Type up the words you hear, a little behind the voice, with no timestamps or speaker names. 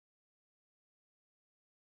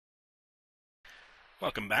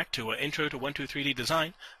Welcome back to Intro to 123D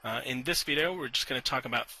Design. In this video, we're just going to talk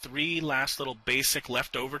about three last little basic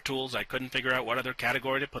leftover tools. I couldn't figure out what other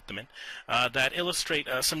category to put them in, that illustrate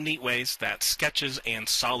some neat ways that sketches and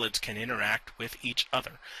solids can interact with each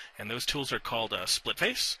other. And those tools are called Split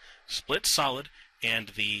Face, Split Solid, and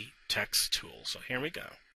the Text tool. So here we go.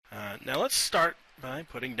 Now let's start by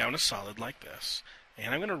putting down a solid like this.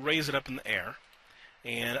 And I'm going to raise it up in the air.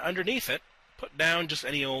 And underneath it, put down just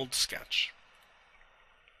any old sketch.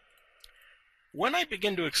 When I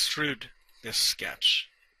begin to extrude this sketch,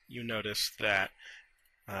 you notice that,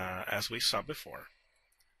 as we saw before,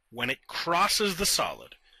 when it crosses the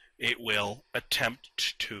solid, it will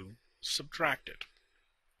attempt to subtract it,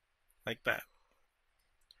 like that.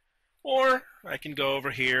 Or I can go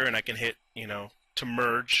over here and I can hit, to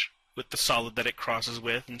merge with the solid that it crosses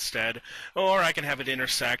with instead, or I can have it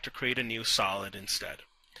intersect or create a new solid instead.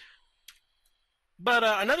 But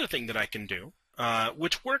another thing that I can do,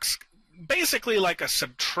 which works basically like a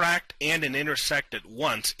subtract and an intersect at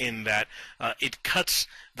once, in that it cuts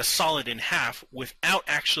the solid in half without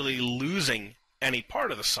actually losing any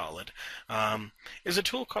part of the solid, is a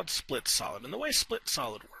tool called Split Solid. And the way Split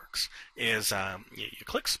Solid works is you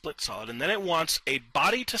click Split Solid, and then it wants a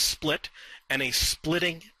body to split and a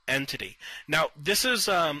splitting entity. Now, this is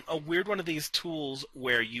a weird one of these tools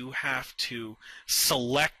where you have to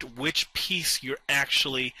select which piece you're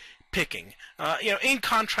actually picking. In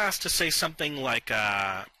contrast to, say, something like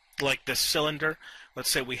this cylinder. Let's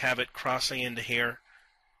say we have it crossing into here.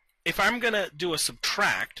 If I'm going to do a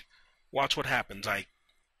subtract, watch what happens.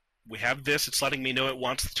 We have this. It's letting me know it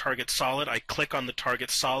wants the target solid. I click on the target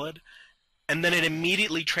solid, and then it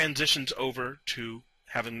immediately transitions over to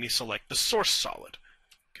having me select the source solid.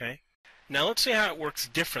 Okay. Now let's see how it works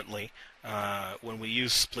differently when we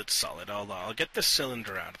use Split Solid. I'll get this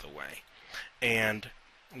cylinder out of the way, and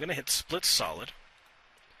I'm going to hit Split Solid,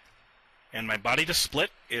 and my body to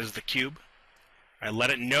split is the cube. I let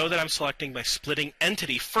it know that I'm selecting my splitting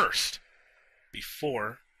entity first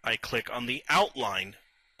before I click on the outline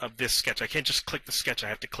of this sketch. I can't just click the sketch, I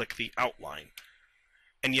have to click the outline.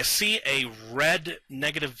 And you see a red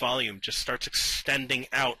negative volume just starts extending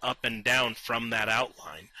out up and down from that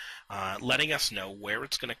outline, letting us know where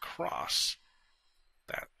it's going to cross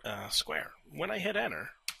that square. When I hit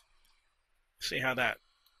Enter, see how that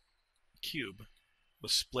cube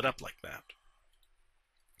was split up like that.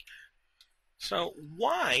 So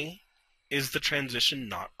why is the transition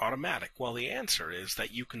not automatic? Well, the answer is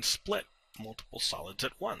that you can split multiple solids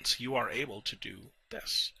at once. You are able to do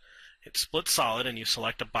this. Hit Split Solid and you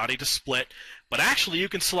select a body to split, but actually you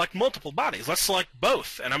can select multiple bodies. Let's select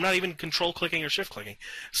both, and I'm not even control clicking or shift clicking.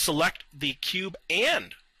 Select the cube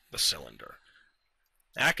and the cylinder.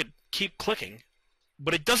 Now, I could keep clicking,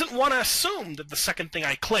 but it doesn't want to assume that the second thing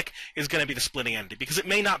I click is going to be the splitting entity, because it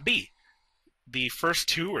may not be. The first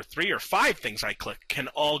 2 or 3 or 5 things I click can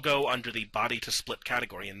all go under the body to split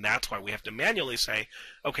category, and that's why we have to manually say,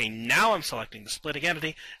 okay, now I'm selecting the splitting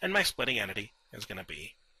entity, and my splitting entity is going to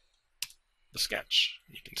be the sketch.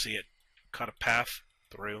 You can see it cut a path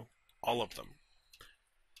through all of them.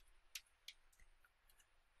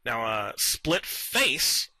 Now, Split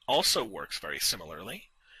Face also works very similarly.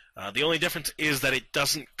 The only difference is that it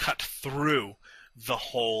doesn't cut through the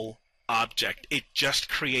whole object. It just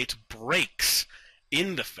creates breaks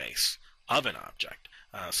in the face of an object.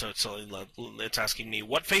 So it's asking me,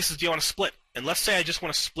 what faces do you want to split? And let's say I just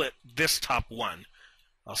want to split this top one.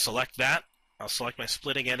 I'll select that. I'll select my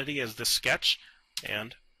splitting entity as this sketch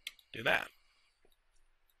and do that.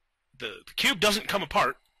 The cube doesn't come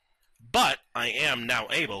apart, but I am now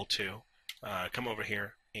able to come over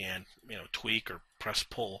here and tweak or press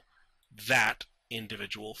pull that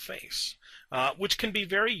individual face, which can be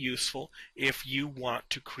very useful if you want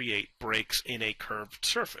to create breaks in a curved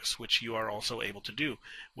surface, which you are also able to do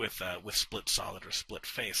with Split Solid or Split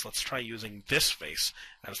Face. Let's try using this face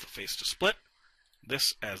as the face to split,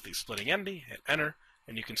 this as the splitting entity. Hit Enter,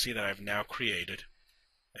 and you can see that I've now created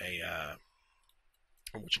a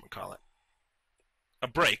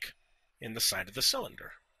break in the side of the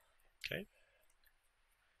cylinder. Okay.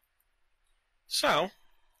 So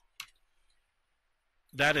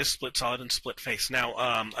that is Split Solid and Split Face. Now,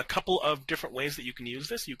 a couple of different ways that you can use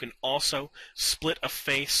this. You can also split a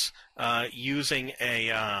face using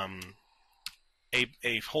a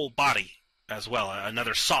whole body as well,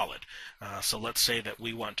 another solid. So let's say that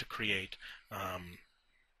we want to create,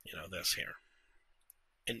 this here,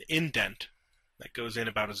 an indent that goes in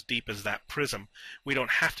about as deep as that prism. We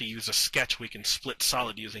don't have to use a sketch. We can split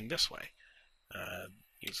solid using this way.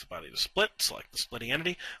 Use the body to split, select the splitting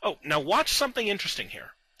entity. Oh, now watch something interesting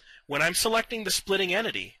here. When I'm selecting the splitting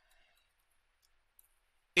entity,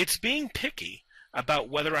 it's being picky about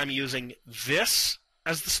whether I'm using this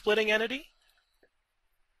as the splitting entity,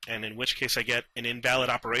 and in which case I get an invalid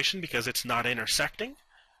operation because it's not intersecting,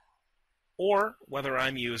 or whether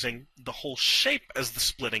I'm using the whole shape as the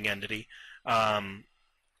splitting entity. And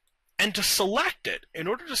to select it, in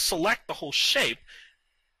order to select the whole shape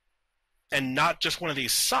and not just one of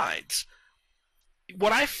these sides,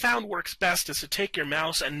 what I found works best is to take your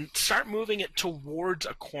mouse and start moving it towards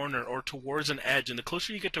a corner or towards an edge. And the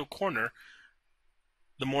closer you get to a corner,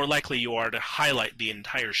 the more likely you are to highlight the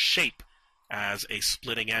entire shape as a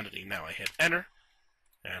splitting entity. Now I hit enter,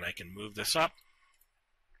 and I can move this up,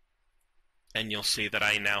 and you'll see that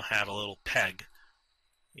I now have a little peg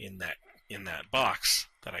in that box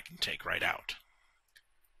that I can take right out.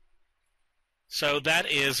 So that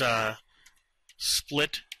is a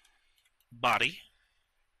split body,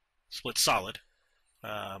 split solid,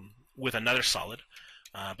 with another solid,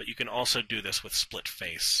 but you can also do this with split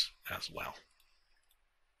face as well.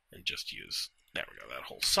 And just use, there we go, that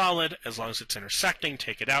whole solid. As long as it's intersecting,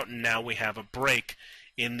 take it out, and now we have a break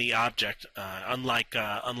in the object. Unlike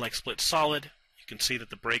split solid, you can see that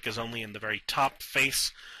the break is only in the very top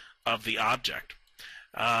face of the object.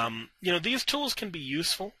 These tools can be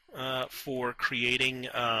useful for creating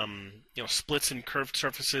splits in curved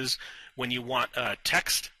surfaces when you want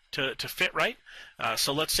text to fit right.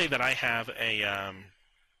 So let's say that I have a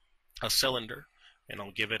cylinder, and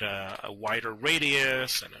I'll give it a wider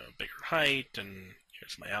radius and a bigger height, and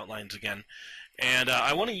here's my outlines again. And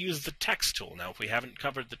I want to use the text tool. Now, if we haven't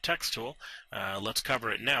covered the text tool, let's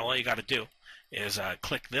cover it now. All you got to do is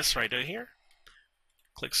click this right here.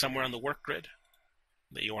 Click somewhere on the work grid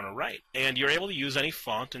that you want to write, and you're able to use any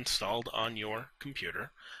font installed on your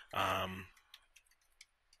computer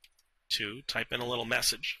to type in a little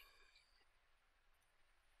message.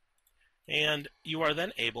 And you are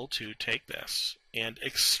then able to take this and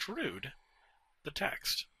extrude the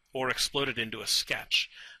text, or explode it into a sketch.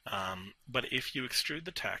 But if you extrude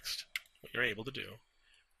the text, what you're able to do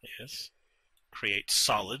is create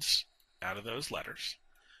solids out of those letters.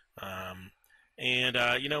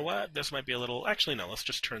 You know what? This might be a little... Actually, no. Let's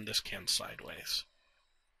just turn this can sideways,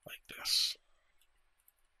 like this.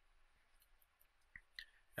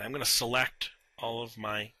 And I'm going to select all of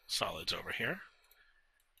my solids over here.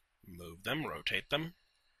 Move them, rotate them.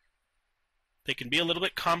 They can be a little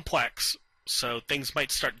bit complex, so things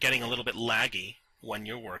might start getting a little bit laggy when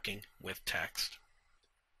you're working with text.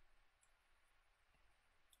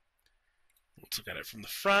 Let's look at it from the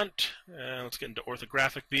front. Let's get into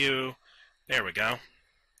orthographic view. There we go.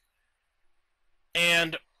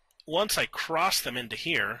 And once I cross them into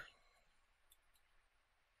here,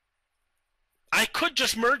 I could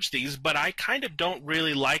just merge these, but I kind of don't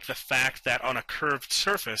really like the fact that on a curved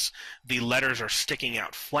surface, the letters are sticking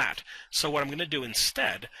out flat. So what I'm going to do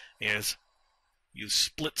instead is use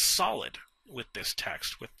split solid with this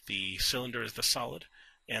text, with the cylinder as the solid,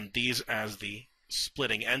 and these as the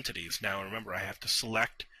splitting entities. Now remember, I have to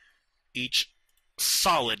select each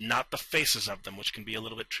solid, not the faces of them, which can be a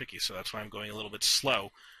little bit tricky, so that's why I'm going a little bit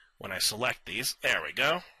slow when I select these. There we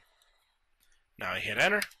go. Now I hit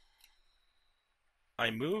enter. I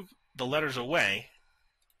move the letters away,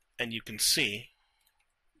 and you can see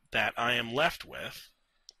that I am left with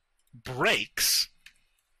breaks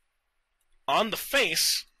on the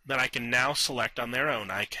face that I can now select on their own.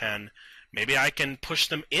 Maybe I can push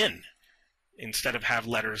them in instead of have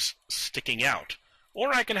letters sticking out.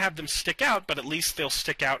 Or I can have them stick out, but at least they'll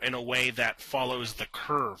stick out in a way that follows the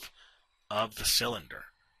curve of the cylinder.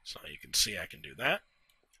 So you can see I can do that.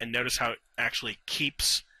 And notice how it actually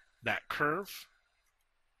keeps that curve.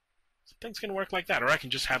 So things can work like that. Or I can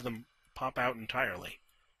just have them pop out entirely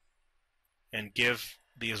and give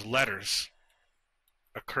these letters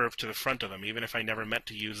a curve to the front of them, even if I never meant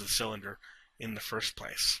to use the cylinder in the first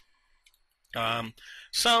place.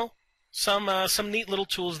 Some neat little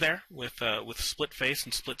tools there with split face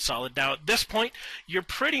and split solid. Now at this point, you're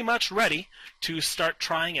pretty much ready to start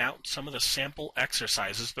trying out some of the sample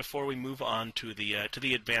exercises before we move on to the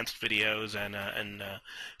advanced videos and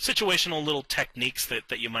situational little techniques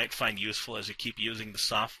that you might find useful as you keep using the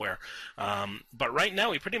software. But right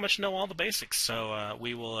now, we pretty much know all the basics. So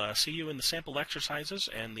we will see you in the sample exercises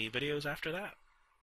and the videos after that.